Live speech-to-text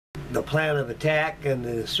the plan of attack and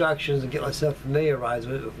the instructions and get myself familiarized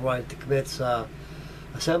with it before I commence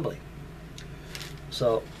assembly.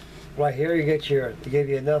 So right here you get your, to give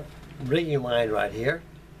you enough rigging line right here,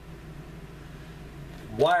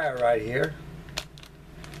 wire right here,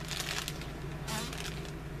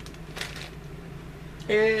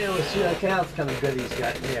 and we'll see how kind of good he's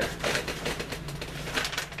got in here.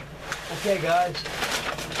 Okay guys,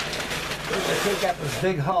 we're going to take out this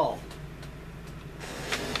big hull.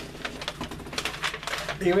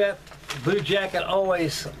 The Bluejacket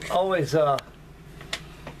always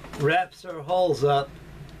wraps their hulls up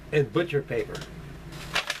in butcher paper.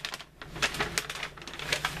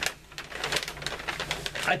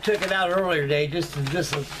 I took it out earlier today just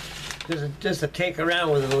to take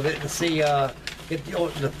around with it a little bit and see, get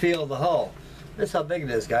the feel of the hull. This is how big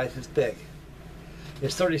it is, guys. It's big.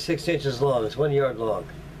 It's 36 inches long. It's 1 yard long.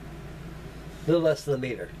 A little less than a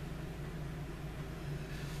meter.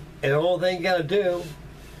 And the only thing you gotta do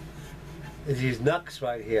is these knucks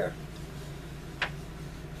right here.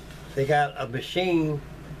 They got a machine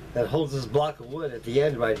that holds this block of wood at the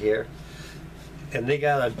end right here, and they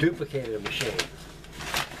got a duplicated machine.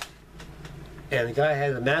 And the guy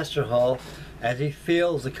has a master hull. As he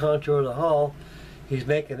feels the contour of the hull, he's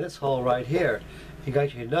making this hull right here. You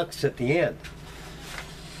got your knucks at the end.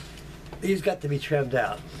 These got to be trimmed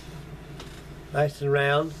out, nice and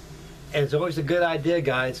round. And it's always a good idea,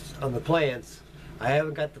 guys, on the plans. I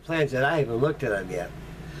haven't got the plans yet. I haven't looked at them yet.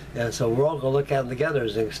 And so we're all going to look at them together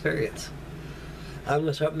as an experience. I'm going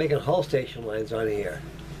to start making hull station lines on here.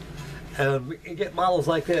 And we can get models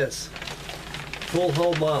like this, full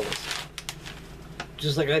hull models.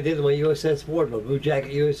 Just like I did in my USS Ward, my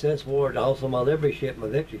Bluejacket USS Ward, also my Liberty ship, my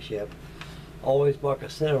Victory ship. Always mark a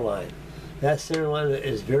center line. That center line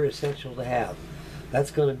is very essential to have.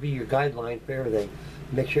 That's going to be your guideline for everything.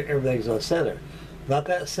 Make sure everything's on center. What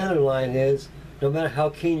that center line is, no matter how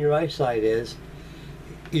keen your eyesight is,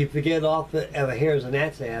 if you get off of a hair's an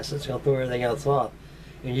ant's ass, it's going to throw everything else off.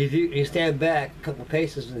 And you stand back a couple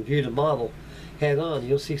paces and view the model head on,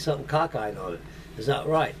 you'll see something cockeyed on it. It's not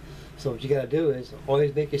right. So what you got to do is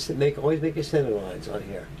always make your center lines on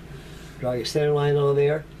here. Draw your center line on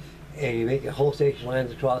there, and you make your hull station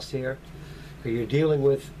lines across here. Because you're dealing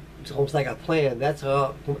with, it's almost like a plan. That's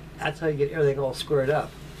how you get everything all squared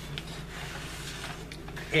up.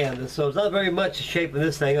 And so it's not very much shaping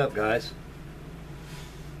this thing up, guys.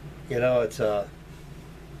 You know, it's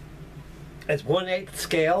 1/8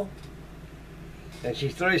 scale, and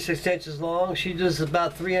she's 36 inches long. She does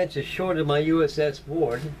about 3 inches short of my USS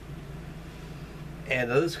Ward. And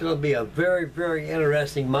this is going to be a very, very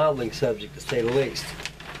interesting modeling subject, to say the least.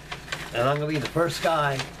 And I'm going to be the first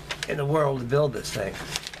guy in the world to build this thing,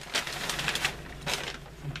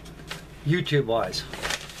 YouTube-wise.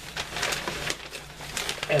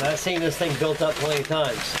 And I've seen this thing built up plenty of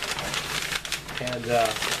times. And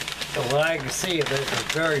what I can see is it's a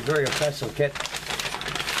very, very impressive kit.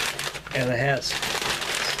 And it has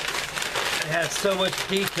so much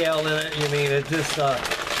detail in it. I mean, it just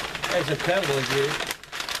it's incredible.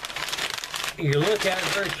 You look at it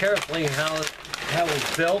very carefully how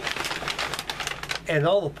it's built, and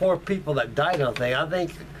all the poor people that died on the thing. I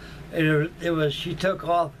think it was she took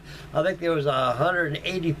off. I think there was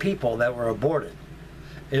 180 people that were aborted,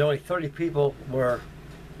 and only 30 people were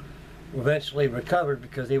eventually recovered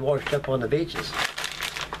because they washed up on the beaches.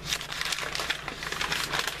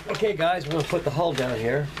 Okay, guys, we're going to put the hull down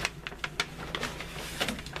here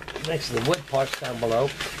next to the wood parts down below,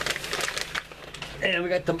 and we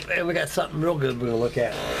got something real good we're going to look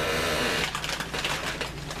at.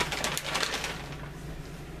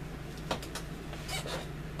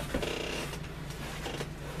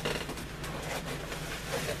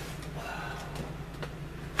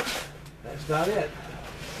 That's not it.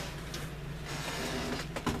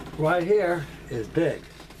 Right here is big.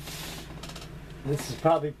 This is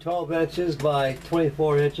probably 12 inches by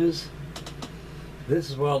 24 inches. This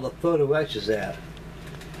is where all the photo etch is at.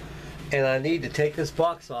 And I need to take this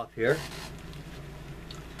box off here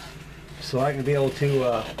so I can be able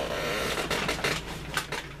to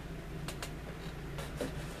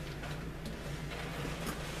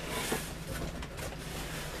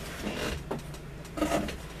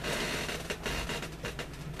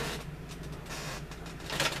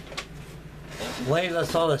lay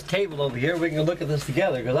this on this table over here. We can look at this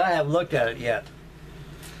together because I haven't looked at it yet.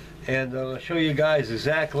 And I'll show you guys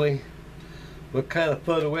exactly what kind of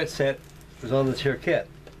photo etch set is on this here kit.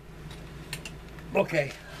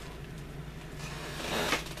 Okay.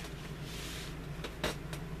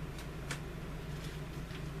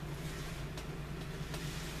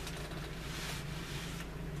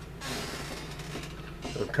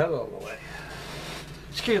 cut all the way.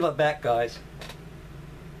 Excuse my back, guys.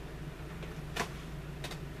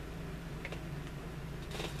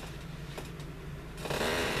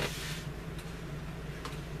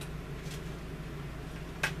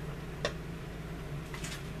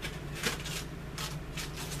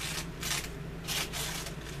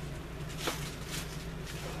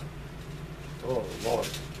 Oh, Lord.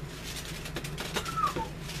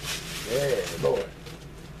 Yeah, Lord.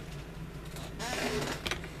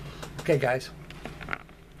 Okay, guys.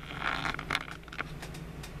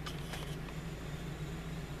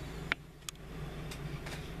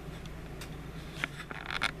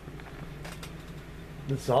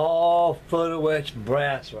 This is all photo etched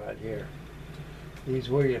brass right here. These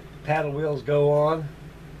where your paddle wheels go on.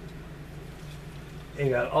 You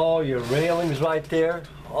got all your railings right there,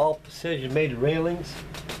 all precision made railings.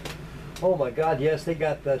 Oh my God, yes, they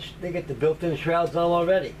get the built-in shrouds on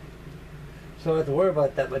already. So I don't have to worry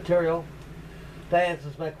about that material. That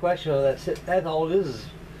answers my question on that. That's all it is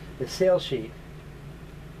sail sheet.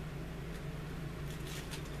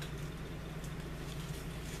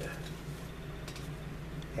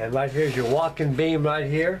 And right here's your walking beam right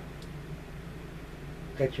here.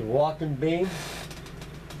 Got your walking beam.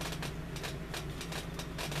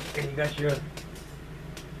 And you got your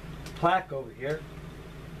plaque over here.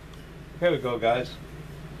 Here we go, guys.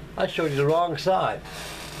 I showed you the wrong side.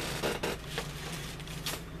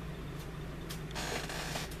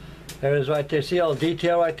 There it is right there. See all the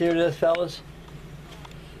detail right there, this fellas?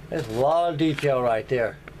 There's a lot of detail right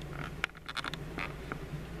there.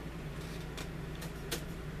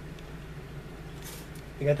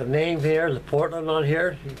 You got the name here, the Portland on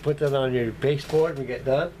here. You can put that on your baseboard when you get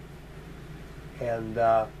done. And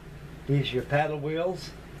these are your paddle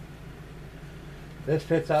wheels. This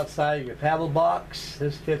fits outside of your paddle box.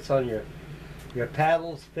 This fits on your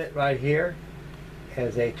paddles fit right here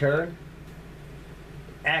as they turn.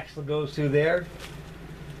 Axle goes through there.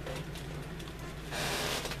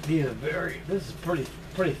 These are this is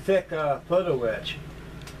pretty thick photo etch.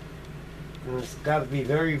 And it's got to be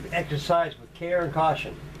very exercised with care and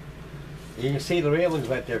caution. You can see the railings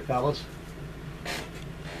right there, fellas.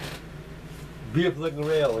 Beautiful looking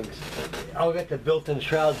railings. I'll get the built-in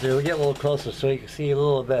shrouds there. We'll get a little closer so you can see a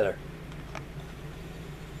little better.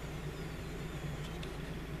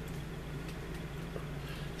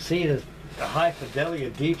 See the high fidelity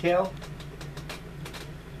of detail?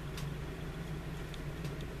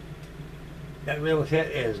 That railing kit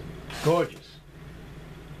is gorgeous.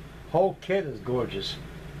 Whole kit is gorgeous.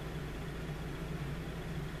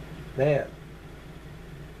 Man.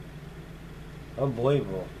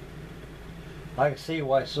 Unbelievable. I can see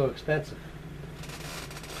why it's so expensive.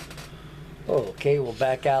 Okay, we'll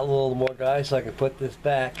back out a little more, guys, so I can put this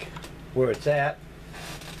back where it's at.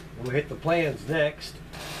 We'll hit the plans next.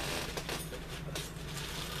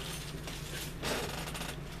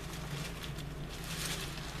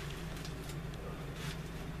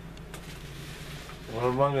 What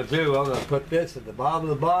I'm going to do, I'm going to put this at the bottom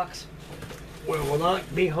of the box where it will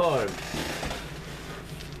not be harmed.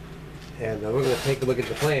 And we're going to take a look at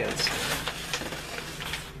the plans.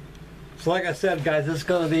 So like I said, guys, this is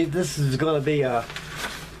going to be a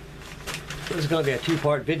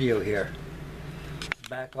two-part video here.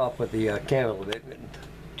 Back off with the camera a little bit,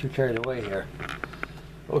 too carried away here.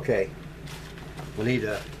 Okay, we need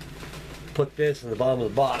to put this in the bottom of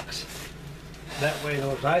the box. That way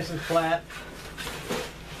it's nice and flat.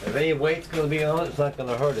 If any weight's going to be on it, it's not going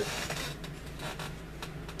to hurt it.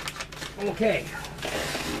 Okay.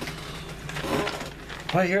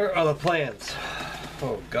 Right here are the plans.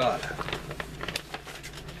 Oh God.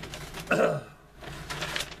 I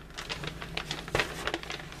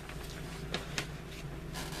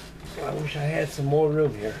wish I had some more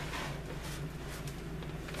room here.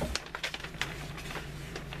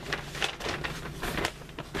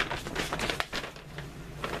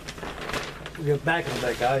 We'll get back in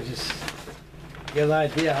that, guys. Just get an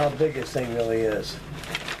idea how big this thing really is.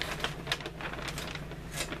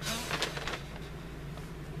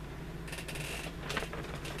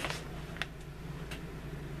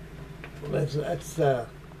 That's the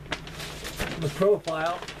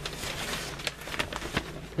profile.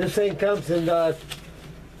 This thing comes in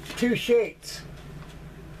 2 sheets.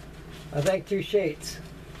 I think 2 sheets.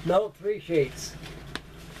 No, 3 sheets.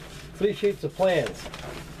 3 sheets of plans.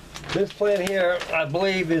 This plan here, I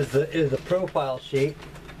believe, is the profile sheet.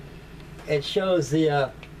 It shows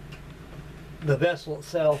the vessel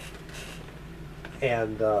itself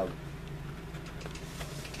and the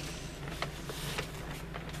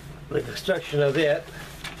construction of it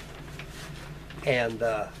and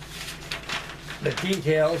the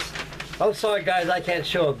details I'm sorry guys, I can't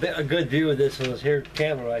show a good view of this on this here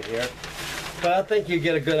camera right here, but I think you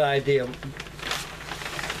get a good idea.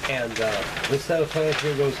 And this set of plans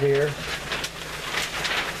here goes here.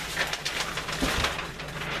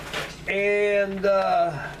 And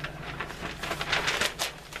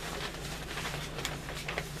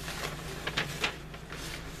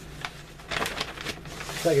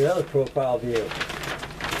it's like another profile view.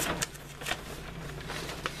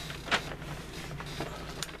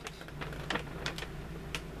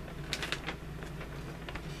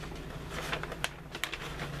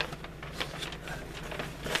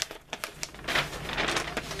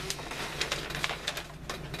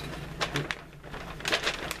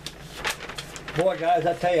 Boy, guys,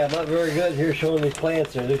 I tell you, I'm not very good here showing these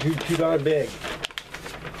plants. They're too darn big.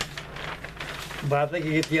 But I think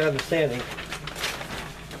you get the understanding.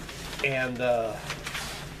 And that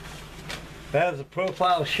is a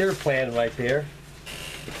profile shear plan right there.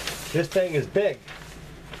 This thing is big.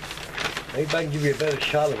 Maybe I can give you a better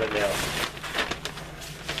shot of it now.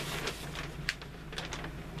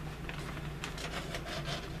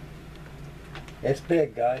 It's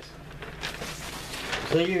big, guys.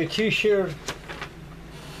 So you get two shear.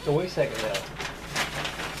 Oh, wait a second now.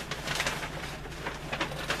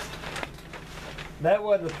 That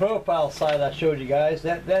was the profile side I showed you guys.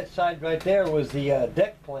 That side right there was the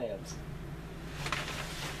deck plans.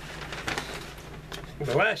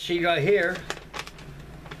 The last sheet right here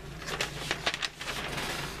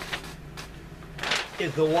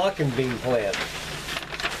is the walking beam plan.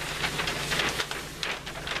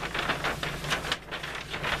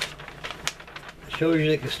 Shows you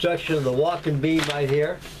the construction of the walking beam right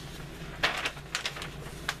here.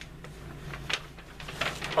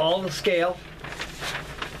 All the scale.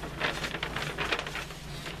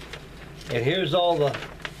 And here's all the,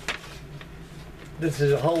 this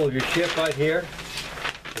is the hull of your ship right here.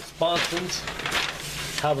 The sponsons,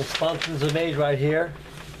 how the sponsons are made right here.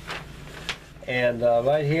 And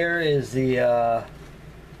right here is the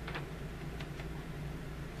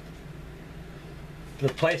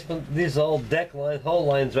placement. These are all deck lines, hull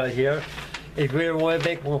lines right here. If you ever want to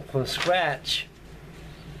make one from scratch,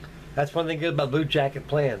 that's one thing good about Bluejacket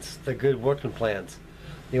plans. They're good working plans.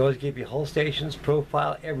 They always give you hull stations,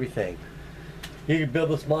 profile, everything. You can build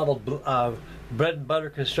this model bread and butter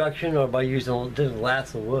construction or by using different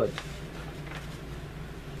laths of wood.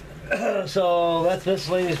 So that's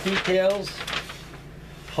miscellaneous details,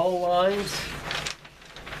 hull lines,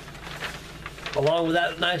 along with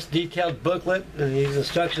that nice detailed booklet and these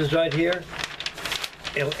instructions right here.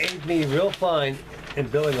 It'll aid me real fine in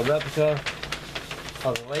building a replica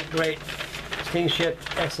of the late great steamship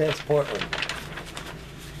SS Portland.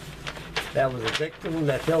 That was a victim,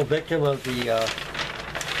 that fell victim of the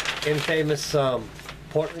infamous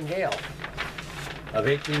Portland Gale of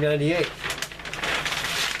 1898.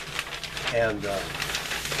 And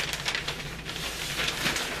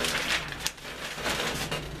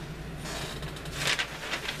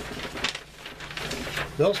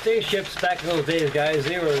those steamships back in those days, guys,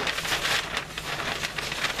 they were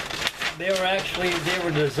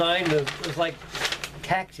designed as like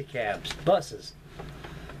taxi cabs, buses.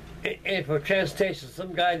 And for transportation,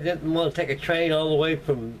 some guy didn't want to take a train all the way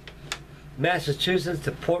from Massachusetts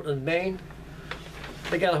to Portland, Maine.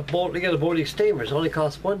 They got to board these steamers. It only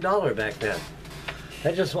cost $1 back then.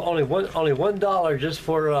 That just only $1 just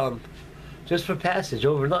for passage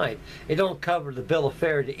overnight. It don't cover the bill of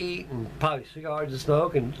fare to eat and probably cigars to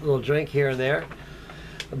smoke and a little drink here and there.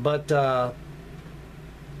 But I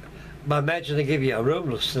imagine they give you a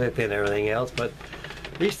room to sleep in and everything else. But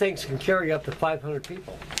these things can carry up to 500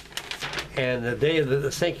 people. And the day of the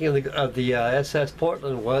sinking of the SS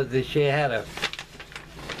Portland was that she had a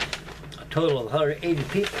total of 180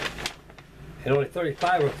 people, and only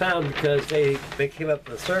 35 were found because they came up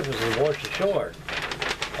to the surface and washed ashore,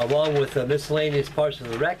 along with the miscellaneous parts of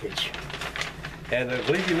the wreckage. And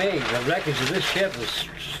believe you me, the wreckage of this ship was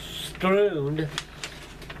strewn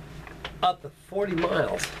up to 40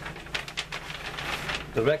 miles.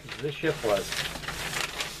 The wreckage of this ship was.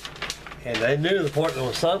 And they knew the Portland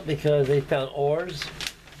was sunk because they found oars,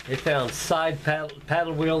 they found side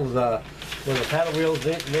paddle wheels, with the paddle wheels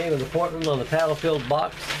name of the Portland on the paddle field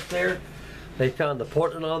box there. They found the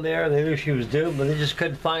Portland on there, and they knew she was doomed, but they just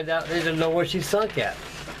couldn't find out. They didn't know where she sunk at.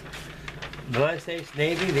 The United States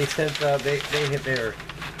Navy, they sent, they're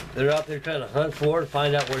out there trying to hunt for her to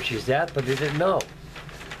find out where she's at, but they didn't know.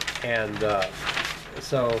 And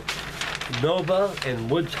so Nova and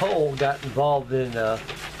Woods Hole got involved in the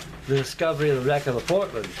discovery of the wreck of the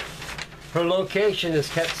Portland. Her location is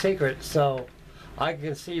kept secret, so I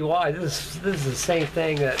can see why. This is the same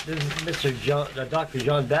thing that Dr.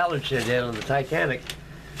 John Ballard should have did on the Titanic.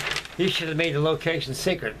 He should have made the location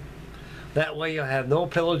secret. That way you'll have no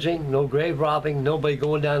pillaging, no grave robbing, nobody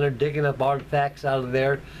going down there digging up artifacts out of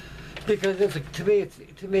there. Because to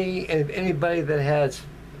me, anybody that has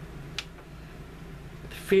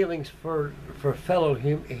feelings for fellow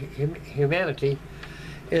humanity,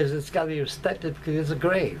 it's got to be respected because it's a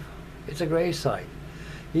grave. It's a grave site.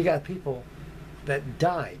 You got people that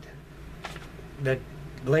died, that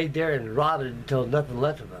laid there and rotted until nothing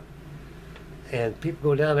left of them. And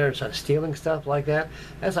people go down there and start stealing stuff like that.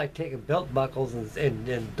 That's like taking belt buckles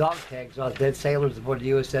and dog tags off dead sailors aboard the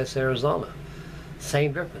USS Arizona.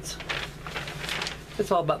 Same difference. It's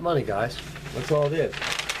all about money, guys. That's all it is.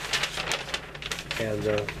 And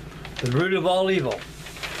the root of all evil.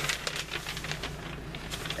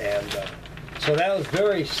 And so that was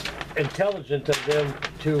very intelligent of them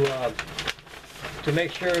to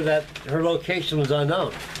make sure that her location was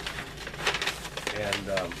unknown.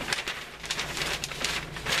 And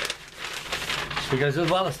because there's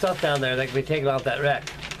a lot of stuff down there that can be taken off that wreck.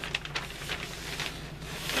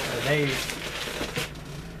 And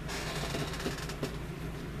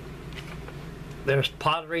there's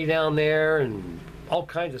pottery down there and all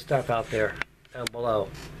kinds of stuff out there down below.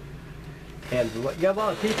 And you have a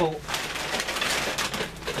lot of people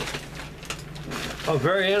are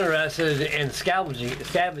very interested in salvage.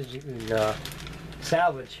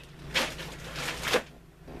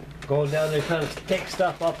 Going down there trying to take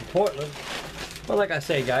stuff off of Portland. Well, like I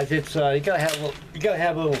say, guys, it's you gotta have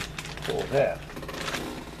a little. Oh, yeah.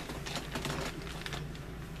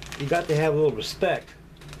 You got to have a little respect.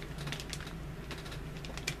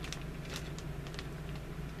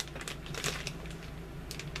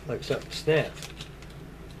 Like something snapped.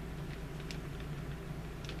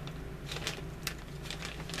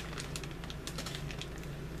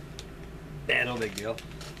 Yeah, no big deal.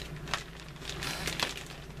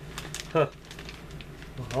 Huh.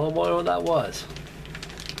 I wonder what that was.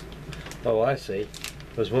 Oh, I see.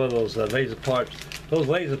 It was one of those laser parts. Those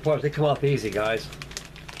laser parts, they come off easy, guys.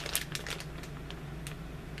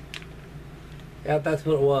 Yeah, that's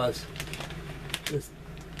what it was.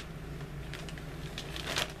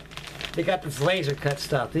 They got this laser cut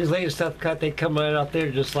stuff. These laser stuff cut, they come right out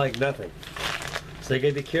there just like nothing. So you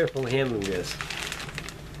gotta be careful handling this.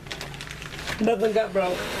 Nothing got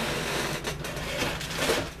broke.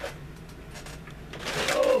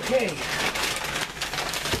 Okay.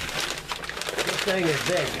 This thing is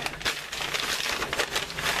big.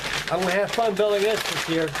 I'm gonna have fun building this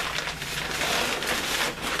year.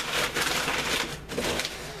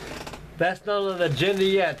 That's not on the agenda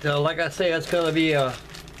yet. Like I say, that's gonna be a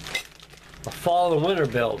fall and winter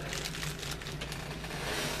build.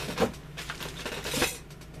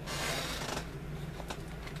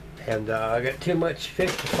 And I got too much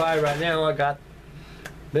fish to fry right now. I got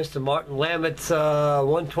Mr. Martin Lammett's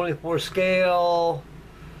 124 scale,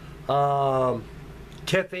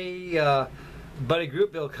 Tiffy, Buddy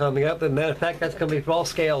Group build coming up. As a matter of fact, that's going to be for all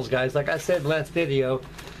scales, guys. Like I said in the last video,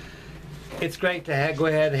 it's great to go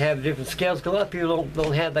ahead and have different scales because a lot of people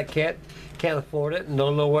don't have that kit, can't afford it, and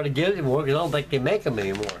don't know where to get it anymore because I don't think they make them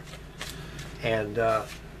anymore. And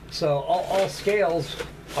so all scales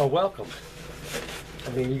are welcome. I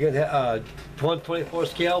mean, you can have 124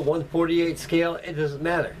 scale, 148 scale, it doesn't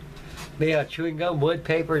matter. Made out of chewing gum, wood,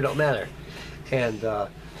 paper, it don't matter. And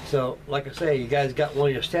so, like I say, you guys got one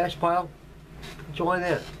in your stash pile, join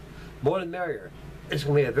in. More than merrier. It's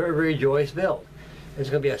going to be a very, very joyous build. It's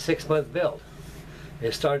going to be a 6-month build.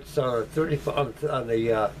 It starts on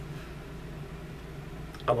the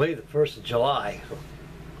I believe the 1st of July.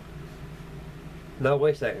 No,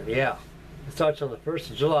 wait a second. Yeah, it starts on the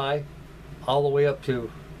 1st of July, all the way up to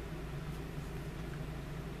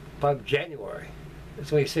probably January. It's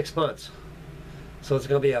going to be 6 months. So it's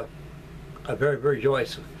going to be a very, very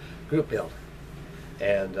joyous group build.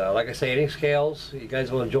 And like I say, any scales you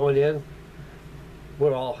guys want to join in,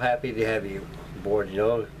 we're all happy to have you aboard. You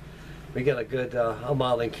know, we got a good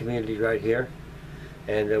modeling community right here,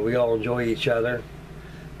 and we all enjoy each other.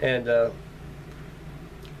 And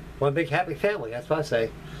one big happy family, that's what I say.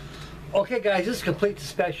 Okay guys, this completes the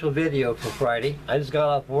special video for Friday. I just got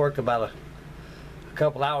off work about a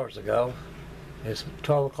couple hours ago. It's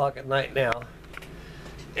 12 o'clock at night now.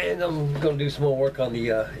 And I'm going to do some more work on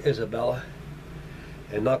the Isabella.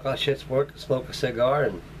 And knock on shit's work, smoke a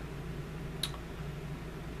cigar,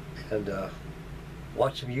 and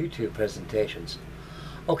watch some YouTube presentations.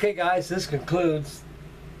 Okay guys, this concludes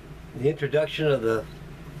the introduction of the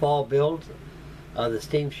fall build of the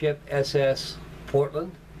steamship SS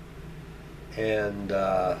Portland. And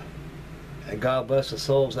And God bless the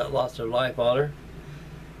souls that lost their life on her.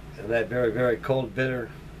 And that very, very cold, bitter,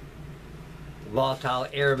 volatile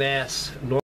air mass.